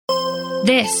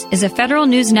This is a Federal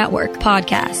News Network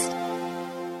podcast.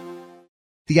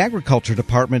 The Agriculture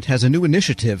Department has a new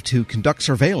initiative to conduct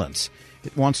surveillance.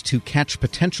 It wants to catch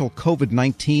potential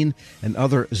COVID-19 and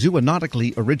other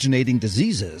zoonotically originating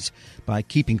diseases by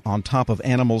keeping on top of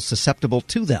animals susceptible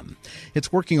to them.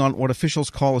 It's working on what officials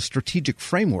call a strategic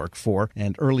framework for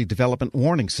an early development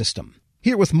warning system.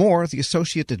 Here with more, the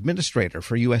Associate Administrator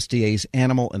for USDA's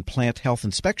Animal and Plant Health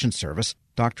Inspection Service,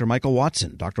 Dr. Michael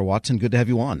Watson. Dr. Watson, good to have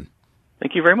you on.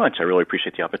 Thank you very much. I really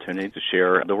appreciate the opportunity to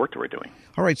share the work that we're doing.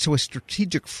 All right, so a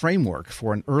strategic framework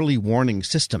for an early warning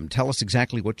system. Tell us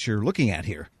exactly what you're looking at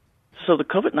here. So the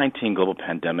COVID-19 global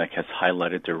pandemic has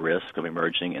highlighted the risk of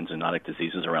emerging and zoonotic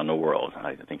diseases around the world.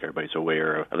 I think everybody's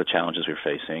aware of the challenges we're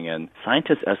facing, and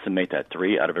scientists estimate that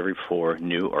 3 out of every 4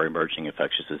 new or emerging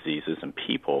infectious diseases in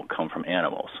people come from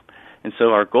animals. And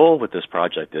so our goal with this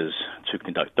project is to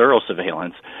conduct thorough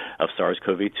surveillance of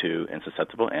SARS-CoV-2 in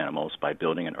susceptible animals by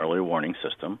building an early warning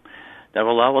system that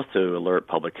will allow us to alert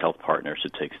public health partners to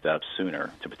take steps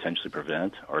sooner to potentially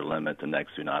prevent or limit the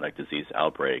next zoonotic disease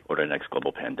outbreak or the next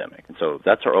global pandemic. And so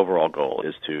that's our overall goal,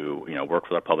 is to work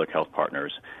with our public health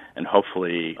partners and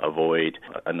hopefully avoid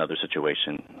another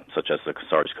situation such as the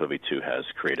SARS-CoV-2 has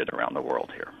created around the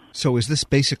world here. So is this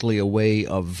basically a way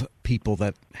of people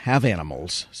that have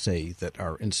animals, say, that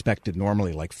are inspected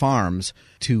normally like farms,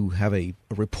 to have a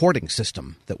reporting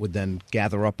system that would then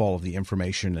gather up all of the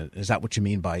information? Is that what you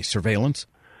mean by surveillance?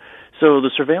 So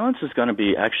the surveillance is going to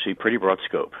be actually pretty broad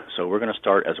scope. So we're going to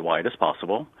start as wide as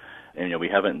possible. And we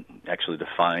haven't actually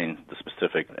defined the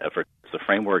specific efforts. The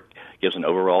framework gives an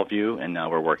overall view, and now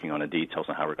we're working on the details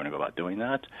on how we're going to go about doing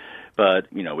that. But,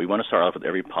 we want to start off with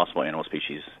every possible animal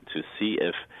species to see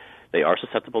if they are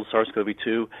susceptible to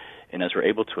SARS-CoV-2, and as we're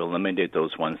able to eliminate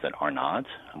those ones that are not,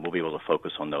 we'll be able to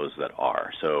focus on those that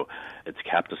are. So it's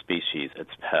captive species,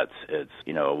 it's pets, it's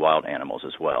wild animals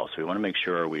as well. So we want to make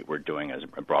sure we're doing as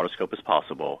broad a scope as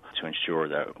possible to ensure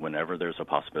that whenever there's a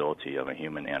possibility of a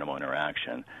human-animal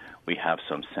interaction, we have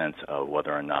some sense of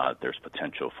whether or not there's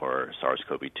potential for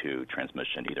SARS-CoV-2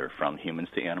 transmission either from humans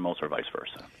to animals or vice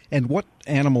versa. And what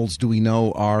animals do we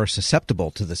know are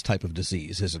susceptible to this type of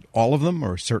disease? Is it all of them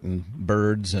or certain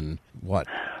birds and what?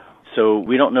 So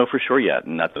we don't know for sure yet,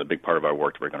 and that's a big part of our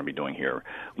work that we're going to be doing here.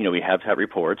 We have had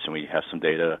reports, and we have some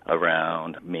data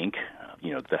around mink,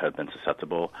 that have been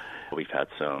susceptible. We've had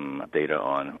some data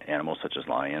on animals such as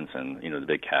lions and, the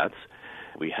big cats.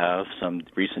 We have some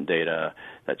recent data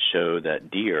that show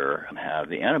that deer have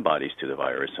the antibodies to the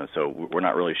virus, and so we're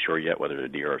not really sure yet whether the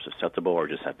deer are susceptible or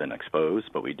just have been exposed,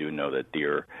 but we do know that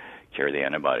deer carry the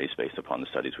antibodies based upon the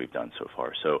studies we've done so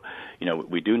far. So,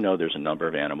 we do know there's a number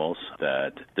of animals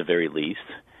that, at the very least,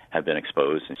 have been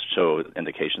exposed and show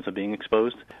indications of being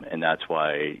exposed. And that's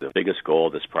why the biggest goal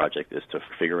of this project is to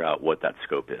figure out what that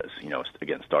scope is.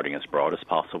 Again, starting as broad as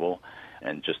possible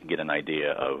and just get an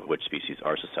idea of which species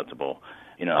are susceptible.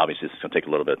 Obviously this is going to take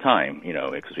a little bit of time,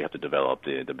 because we have to develop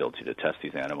the ability to test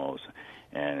these animals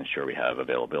and ensure we have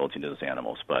availability to those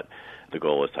animals. But the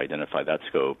goal is to identify that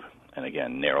scope and,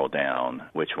 again, narrow down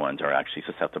which ones are actually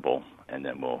susceptible, and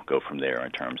then we'll go from there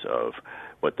in terms of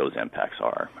what those impacts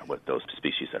are, what those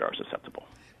species that are susceptible.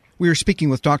 We are speaking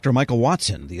with Dr. Michael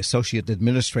Watson, the Associate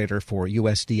Administrator for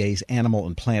USDA's Animal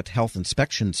and Plant Health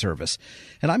Inspection Service.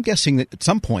 And I'm guessing that at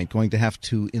some point going to have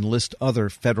to enlist other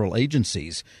federal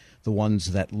agencies, the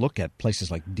ones that look at places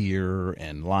like deer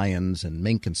and lions and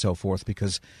mink and so forth,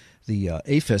 because the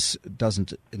APHIS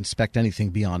doesn't inspect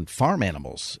anything beyond farm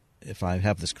animals, if I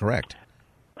have this correct.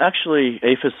 Actually,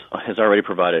 APHIS has already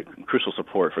provided crucial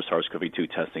support for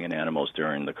SARS-CoV-2 testing in animals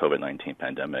during the COVID-19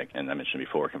 pandemic, and I mentioned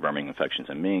before, confirming infections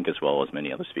in mink as well as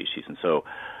many other species. And so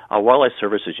our Wildlife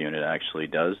Services Unit actually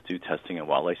does do testing in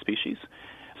wildlife species,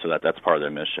 so that's part of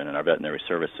their mission, and our Veterinary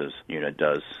Services Unit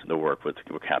does the work with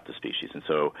captive species. And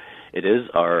so it is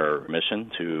our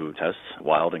mission to test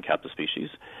wild and captive species.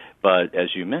 But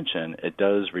as you mentioned, it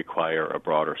does require a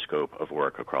broader scope of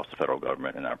work across the federal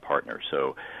government and our partners.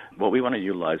 So what we want to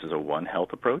utilize is a One Health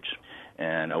approach.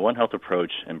 And a One Health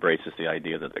approach embraces the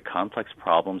idea that the complex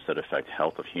problems that affect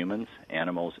health of humans,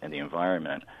 animals, and the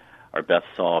environment are best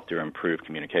solved through improved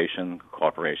communication,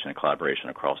 cooperation, and collaboration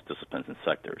across disciplines and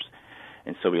sectors.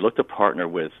 And so we look to partner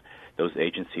with those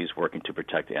agencies working to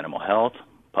protect animal health,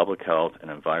 public health,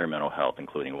 and environmental health,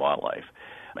 including wildlife.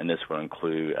 And this will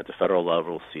include, at the federal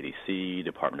level, CDC,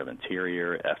 Department of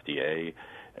Interior, FDA,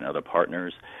 and other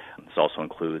partners. This also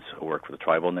includes work with the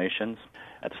tribal nations.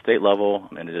 At the state level,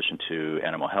 in addition to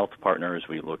animal health partners,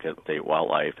 we look at state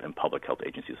wildlife and public health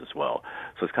agencies as well.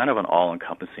 So it's kind of an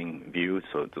all-encompassing view.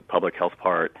 So the public health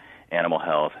part animal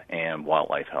health, and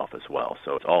wildlife health as well.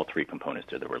 So it's all three components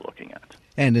there that we're looking at.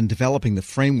 And in developing the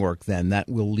framework, then, that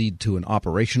will lead to an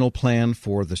operational plan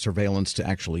for the surveillance to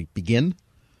actually begin?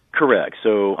 Correct.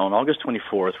 So on August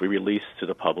 24th, we released to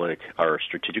the public our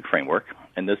strategic framework,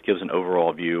 and this gives an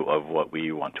overall view of what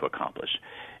we want to accomplish.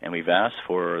 And we've asked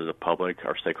for the public,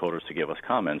 our stakeholders, to give us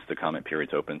comments. The comment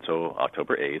period's open until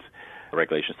October 8th.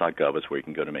 Regulations.gov is where you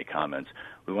can go to make comments.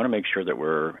 We want to make sure that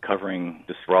we're covering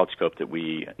this broad scope that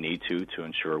we need to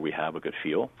ensure we have a good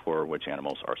feel for which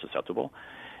animals are susceptible.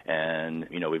 And,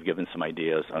 we've given some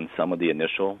ideas on some of the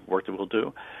initial work that we'll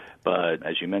do. But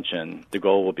as you mentioned, the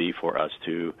goal will be for us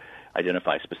to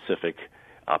identify specific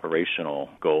operational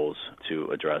goals to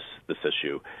address this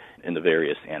issue in the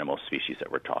various animal species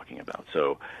that we're talking about.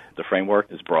 So the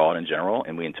framework is broad and general,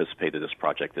 and we anticipate that this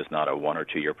project is not a 1 or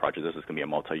 2 year project. This is going to be a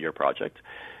multi-year project.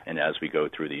 And as we go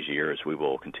through these years, we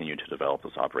will continue to develop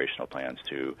those operational plans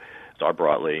to start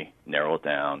broadly, narrow it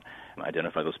down,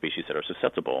 identify those species that are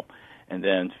susceptible, and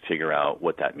then figure out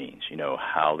what that means,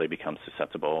 how they become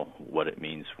susceptible, what it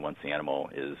means once the animal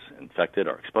is infected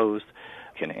or exposed.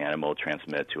 Can an animal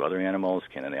transmit to other animals?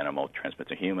 Can an animal transmit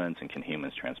to humans? And can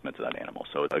humans transmit to that animal?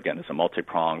 So again, it's a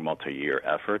multi-pronged, multi-year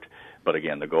effort. But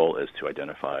again, the goal is to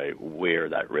identify where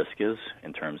that risk is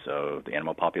in terms of the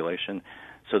animal population,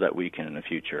 so that we can in the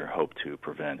future hope to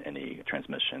prevent any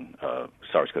transmission of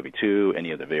SARS-CoV-2,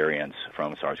 any of the variants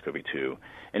from SARS-CoV-2.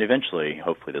 And eventually,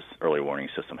 hopefully, this early warning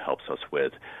system helps us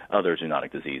with other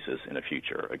zoonotic diseases in the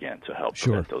future, again, to help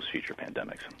prevent those future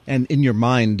pandemics. And in your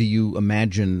mind, do you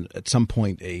imagine at some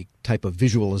point a type of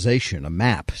visualization, a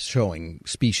map showing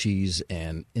species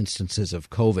and instances of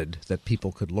COVID that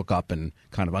people could look up and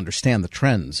kind of understand the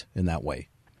trends in that way?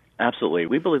 Absolutely.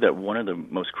 We believe that one of the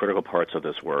most critical parts of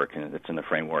this work, and it's in the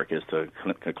framework, is the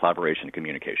collaboration and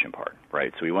communication part,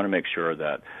 right? So we want to make sure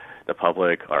that the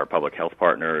public, our public health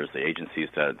partners, the agencies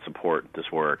that support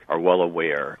this work are well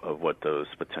aware of what those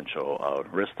potential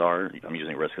risks are. I'm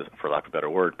using risk for lack of a better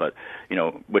word, but,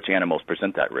 which animals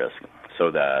present that risk,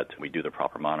 so that we do the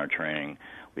proper monitoring,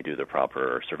 we do the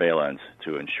proper surveillance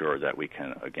to ensure that we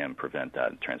can, again, prevent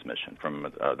that transmission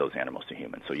from those animals to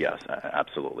humans. So yes,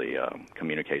 absolutely,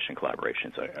 communication,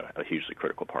 collaboration is a hugely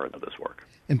critical part of this work.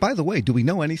 And by the way, do we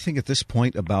know anything at this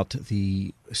point about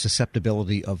the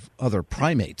susceptibility of other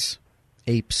primates,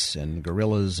 apes and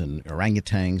gorillas and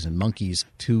orangutans and monkeys,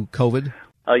 to COVID?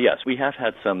 Yes, we have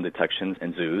had some detections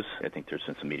in zoos. I think there's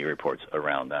been some media reports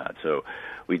around that. So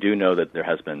we do know that there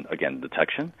has been, again,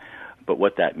 detection. But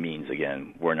what that means,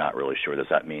 again, we're not really sure. Does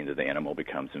that mean that the animal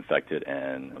becomes infected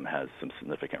and has some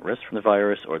significant risk from the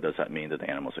virus, or does that mean that the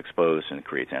animal is exposed and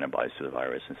creates antibodies to the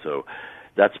virus? And so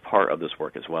that's part of this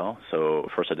work as well. So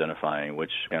first identifying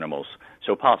which animals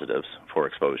show positives for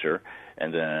exposure,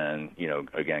 and then,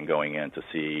 again, going in to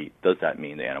see, does that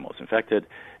mean the animal is infected?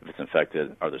 If it's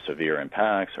infected, are there severe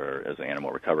impacts, or does the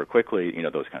animal recover quickly?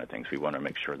 Those kind of things. We want to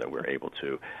make sure that we're able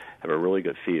to have a really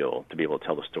good feel to be able to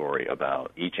tell the story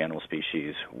about each animal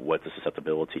species, what the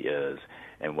susceptibility is,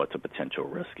 and what the potential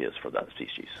risk is for that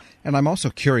species. And I'm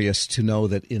also curious to know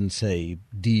that in, say,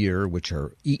 deer, which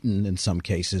are eaten in some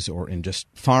cases, or in just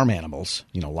farm animals,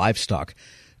 livestock,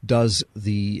 does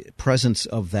the presence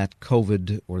of that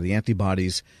COVID or the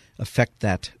antibodies affect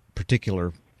that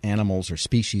particular animal's or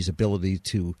species' ability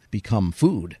to become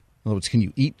food? In other words, can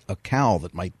you eat a cow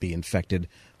that might be infected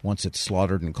once it's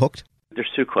slaughtered and cooked? There's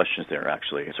two questions there,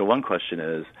 actually. So one question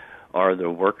is, are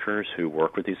the workers who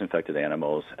work with these infected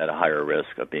animals at a higher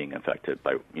risk of being infected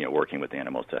by working with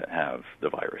animals that have the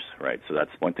virus, right? So that's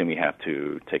one thing we have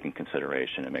to take in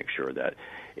consideration and make sure that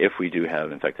if we do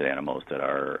have infected animals, that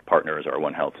our partners, our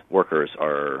One Health workers,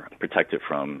 are protected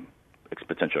from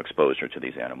potential exposure to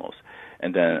these animals.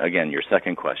 And then, again, your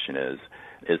second question is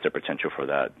there potential for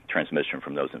that transmission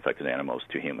from those infected animals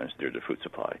to humans through the food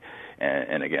supply?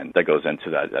 And again, that goes into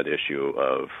that issue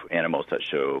of animals that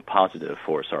show positive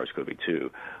for SARS-CoV-2.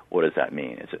 What does that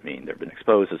mean? Does it mean they've been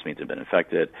exposed? Does it mean they've been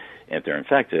infected? And if they're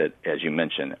infected, as you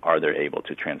mentioned, are they able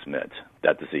to transmit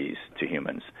that disease to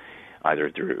humans,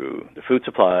 either through the food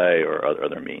supply or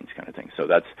other means, kind of thing? So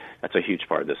that's a huge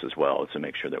part of this as well, is to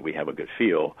make sure that we have a good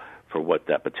feel for what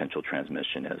that potential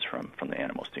transmission is from the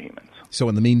animals to humans. So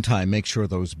in the meantime, make sure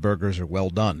those burgers are well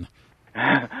done.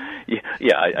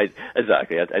 Yeah,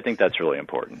 exactly. I think that's really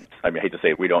important. I hate to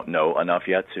say we don't know enough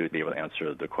yet to be able to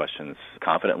answer the questions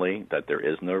confidently that there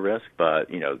is no risk, but,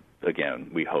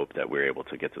 again, we hope that we're able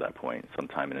to get to that point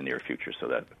sometime in the near future so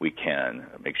that we can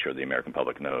make sure the American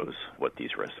public knows what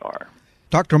these risks are.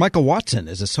 Dr. Michael Watson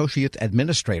is Associate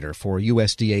Administrator for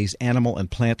USDA's Animal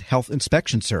and Plant Health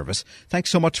Inspection Service. Thanks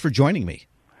so much for joining me.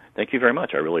 Thank you very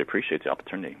much. I really appreciate the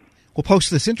opportunity. We'll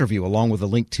post this interview along with a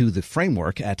link to the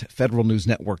framework at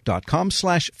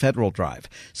federalnewsnetwork.com/Federal Drive.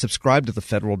 Subscribe to the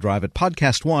Federal Drive at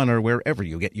Podcast One or wherever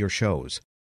you get your shows.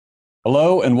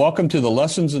 Hello, and welcome to the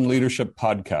Lessons in Leadership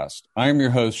podcast. I am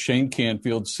your host, Shane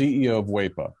Canfield, CEO of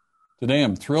WEPA. Today,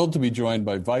 I'm thrilled to be joined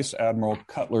by Vice Admiral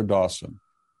Cutler Dawson.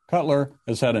 Cutler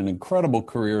has had an incredible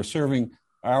career serving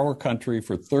our country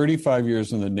for 35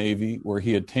 years in the Navy, where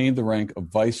he attained the rank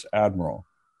of Vice Admiral.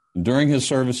 And during his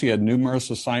service, he had numerous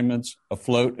assignments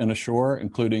afloat and ashore,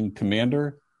 including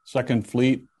Commander, 2nd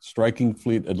Fleet, Striking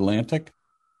Fleet Atlantic,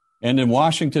 and in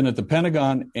Washington at the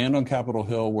Pentagon and on Capitol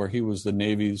Hill, where he was the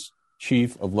Navy's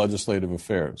Chief of Legislative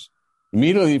Affairs.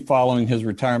 Immediately following his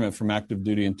retirement from active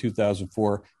duty in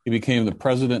 2004, he became the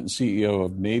president and CEO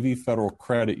of Navy Federal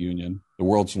Credit Union, the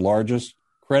world's largest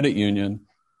credit union,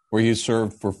 where he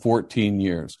served for 14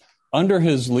 years. Under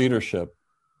his leadership,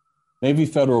 Navy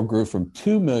Federal grew from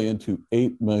 2 million to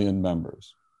 8 million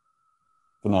members.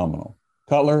 Phenomenal.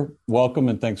 Cutler, welcome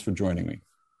and thanks for joining me.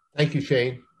 Thank you,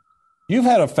 Shane. You've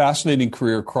had a fascinating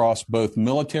career across both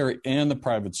military and the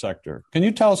private sector. Can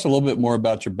you tell us a little bit more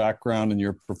about your background and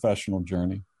your professional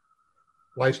journey?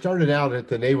 Well, I started out at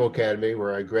the Naval Academy,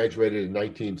 where I graduated in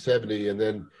 1970, and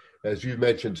then, as you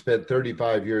mentioned, spent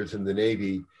 35 years in the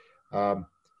Navy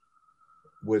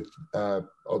with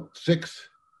 6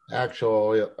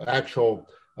 actual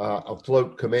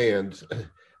afloat commands.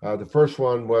 The first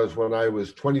one was when I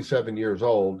was 27 years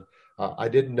old. I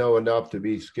didn't know enough to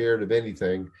be scared of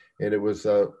anything, and it was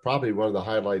probably one of the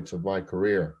highlights of my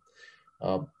career.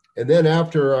 And then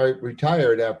after I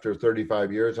retired, after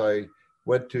 35 years, I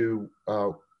went to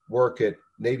work at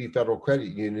Navy Federal Credit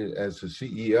Union as the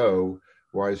CEO,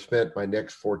 where I spent my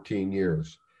next 14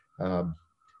 years. I'm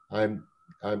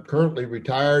currently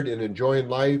retired and enjoying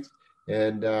life,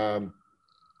 and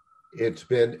it's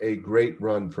been a great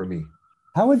run for me.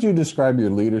 How would you describe your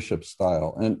leadership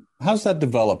style, and how's that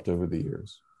developed over the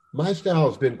years? My style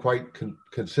has been quite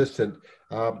consistent.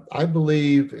 I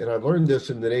believe, and I've learned this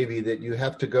in the Navy, that you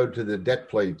have to go to the deck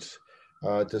plates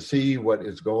to see what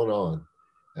is going on.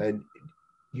 And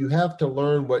you have to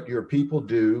learn what your people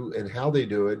do and how they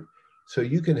do it, so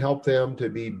you can help them to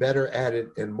be better at it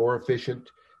and more efficient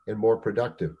and more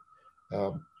productive.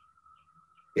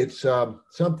 It's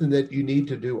something that you need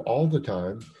to do all the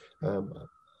time.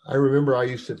 I remember I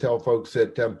used to tell folks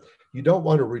that you don't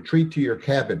want to retreat to your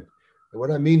cabin. And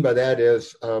what I mean by that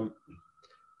is the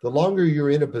longer you're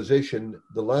in a position,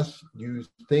 the less you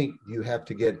think you have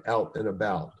to get out and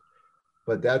about.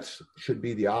 But that should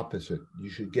be the opposite.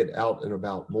 You should get out and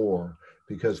about more,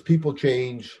 because people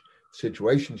change,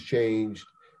 situations change,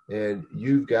 and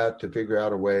you've got to figure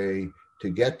out a way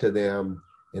to get to them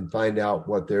and find out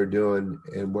what they're doing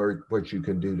and what you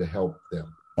can do to help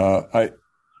them.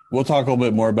 We'll talk a little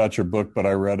bit more about your book, but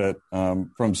I read it,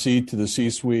 From Sea to the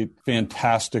C-Suite.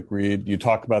 Fantastic read. You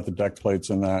talk about the deck plates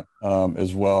in that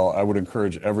as well. I would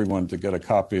encourage everyone to get a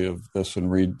copy of this and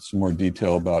read some more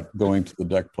detail about going to the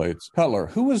deck plates. Cutler,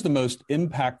 who was the most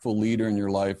impactful leader in your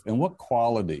life, and what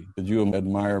quality did you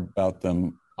admire about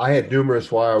them? I had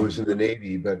numerous while I was in the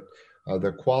Navy, but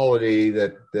the quality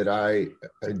that I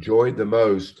enjoyed the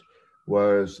most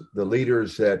was the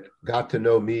leaders that got to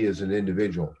know me as an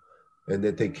individual, and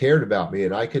that they cared about me.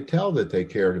 And I could tell that they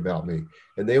cared about me.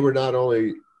 And they were not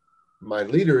only my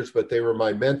leaders, but they were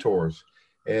my mentors.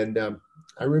 And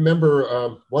I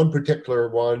remember one particular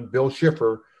one, Bill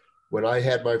Schiffer, when I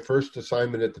had my first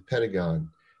assignment at the Pentagon.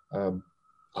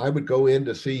 I would go in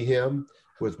to see him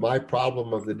with my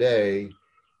problem of the day.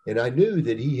 And I knew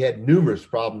that he had numerous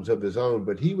problems of his own,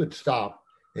 but he would stop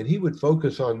and he would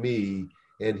focus on me,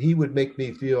 and he would make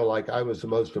me feel like I was the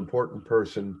most important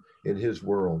person in his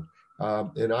world.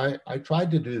 And I tried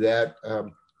to do that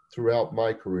throughout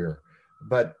my career.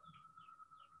 But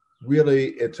really,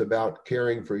 it's about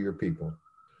caring for your people.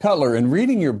 Cutler, in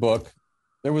reading your book,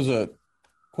 there was a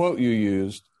quote you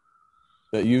used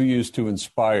to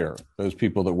inspire those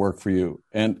people that work for you.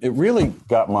 And it really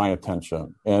got my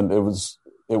attention. And it was,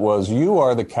 you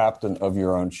are the captain of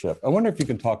your own ship. I wonder if you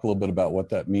can talk a little bit about what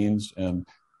that means and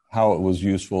how it was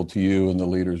useful to you and the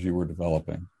leaders you were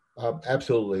developing.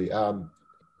 Absolutely.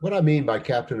 What I mean by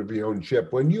captain of your own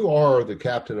ship, when you are the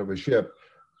captain of a ship,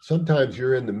 sometimes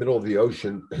you're in the middle of the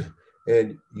ocean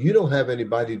and you don't have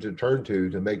anybody to turn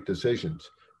to make decisions.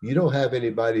 You don't have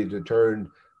anybody to turn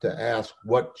to ask,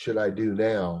 what should I do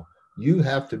now? You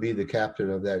have to be the captain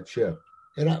of that ship.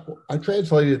 And I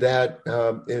translated that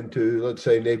into, let's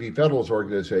say, Navy Federal's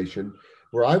organization,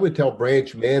 where I would tell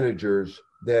branch managers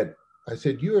that I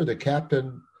said, you are the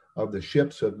captain of the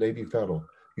ships of Navy Federal.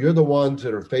 You're the ones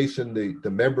that are facing the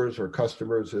members or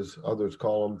customers, as others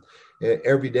call them,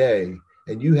 every day.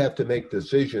 and you have to make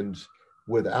decisions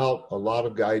without a lot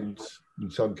of guidance in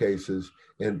some cases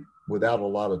and without a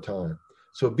lot of time.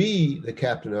 So be the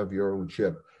captain of your own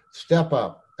ship. Step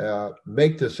up,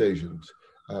 make decisions,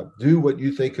 do what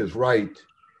you think is right,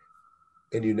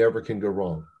 and you never can go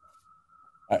wrong.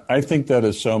 I think that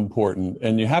is so important.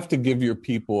 And you have to give your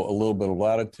people a little bit of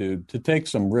latitude to take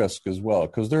some risk as well,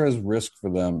 because there is risk for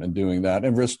them in doing that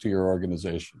and risk to your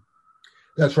organization.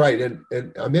 That's right.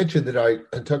 And I mentioned that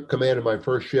I took command of my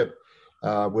first ship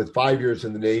with 5 years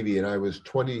in the Navy, and I was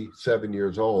 27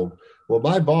 years old. Well,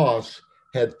 my boss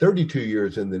had 32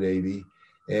 years in the Navy,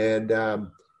 and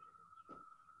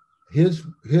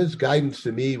his guidance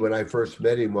to me when I first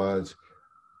met him was,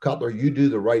 Cutler, you do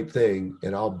the right thing,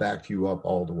 and I'll back you up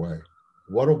all the way.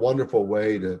 What a wonderful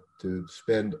way to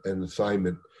spend an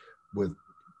assignment with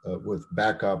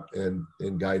backup and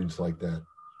guidance like that.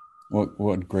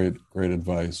 What great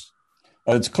advice.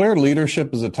 It's clear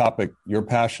leadership is a topic you're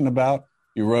passionate about.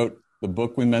 You wrote the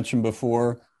book we mentioned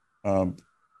before,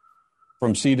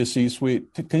 From C to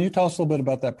C-Suite. Can you tell us a little bit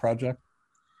about that project?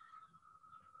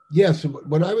 Yes.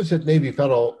 When I was at Navy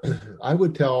Federal, I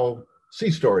would tell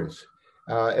sea stories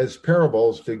as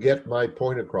parables to get my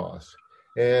point across.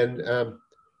 And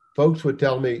folks would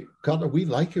tell me, Cutler, we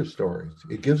like your stories.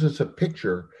 It gives us a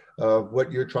picture of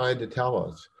what you're trying to tell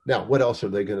us. Now, what else are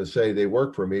they going to say? They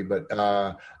work for me, but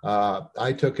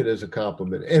I took it as a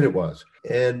compliment, and it was.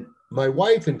 And my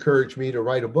wife encouraged me to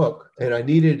write a book, and I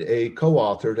needed a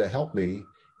co-author to help me.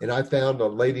 And I found a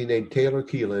lady named Taylor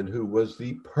Keelan, who was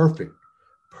the perfect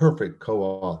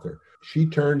co-author. She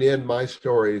turned in my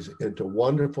stories into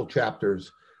wonderful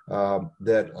chapters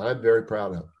that I'm very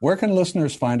proud of. Where can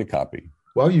listeners find a copy?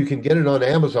 Well, you can get it on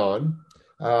Amazon,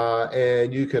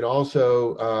 and you can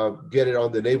also get it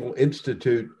on the Naval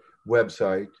Institute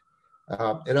website.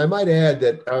 And I might add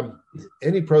that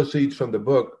any proceeds from the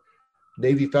book,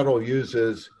 Navy Federal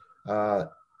uses to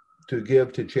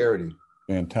give to charity.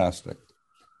 Fantastic.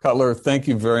 Cutler, thank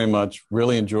you very much.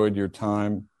 Really enjoyed your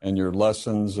time and your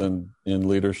lessons in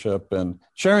leadership and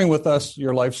sharing with us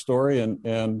your life story.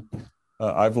 And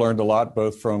I've learned a lot,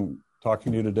 both from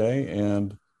talking to you today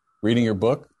and reading your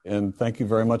book. And thank you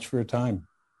very much for your time.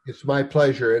 It's my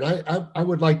pleasure. And I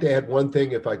would like to add one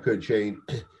thing, if I could, Shane.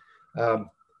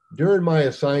 During my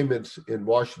assignments in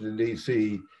Washington,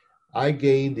 D.C., I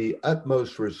gained the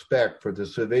utmost respect for the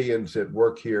civilians that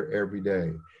work here every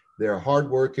day. They're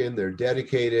hardworking, they're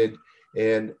dedicated,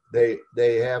 and they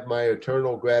have my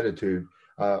eternal gratitude.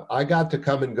 I got to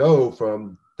come and go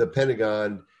from the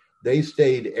Pentagon. They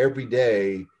stayed every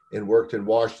day and worked in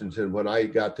Washington when I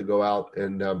got to go out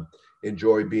and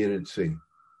enjoy being at sea.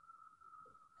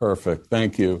 Perfect.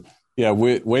 Thank you. Yeah,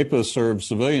 WEPA serves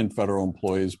civilian federal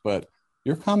employees, but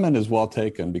your comment is well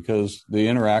taken because the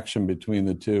interaction between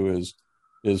the two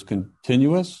is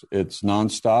continuous, it's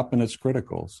nonstop, and it's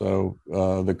critical. So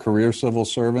the career civil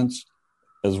servants,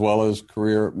 as well as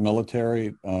career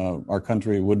military, our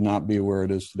country would not be where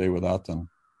it is today without them.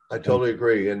 I totally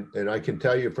agree. And I can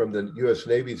tell you from the U.S.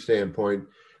 Navy standpoint,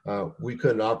 we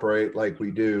couldn't operate like we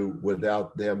do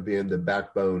without them being the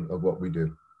backbone of what we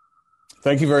do.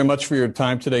 Thank you very much for your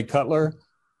time today, Cutler.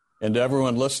 And to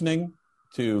everyone listening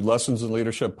to Lessons in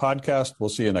Leadership podcast, we'll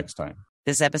see you next time.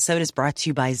 This episode is brought to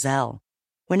you by Zelle.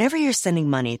 Whenever you're sending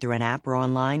money through an app or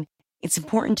online, it's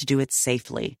important to do it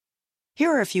safely. Here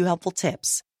are a few helpful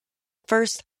tips.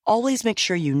 First, always make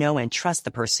sure you know and trust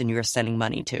the person you are sending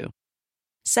money to.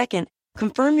 Second,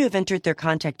 confirm you have entered their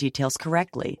contact details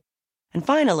correctly. And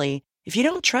finally, if you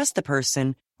don't trust the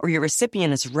person or your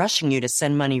recipient is rushing you to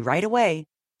send money right away,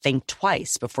 think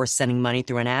twice before sending money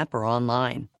through an app or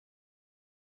online.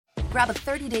 Grab a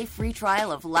 30-day free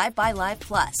trial of Live by Live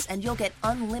Plus, and you'll get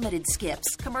unlimited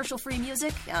skips, commercial-free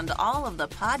music, and all of the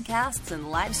podcasts and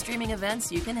live streaming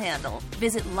events you can handle.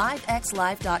 Visit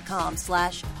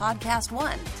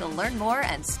livexlive.com/podcast1 to learn more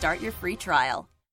and start your free trial.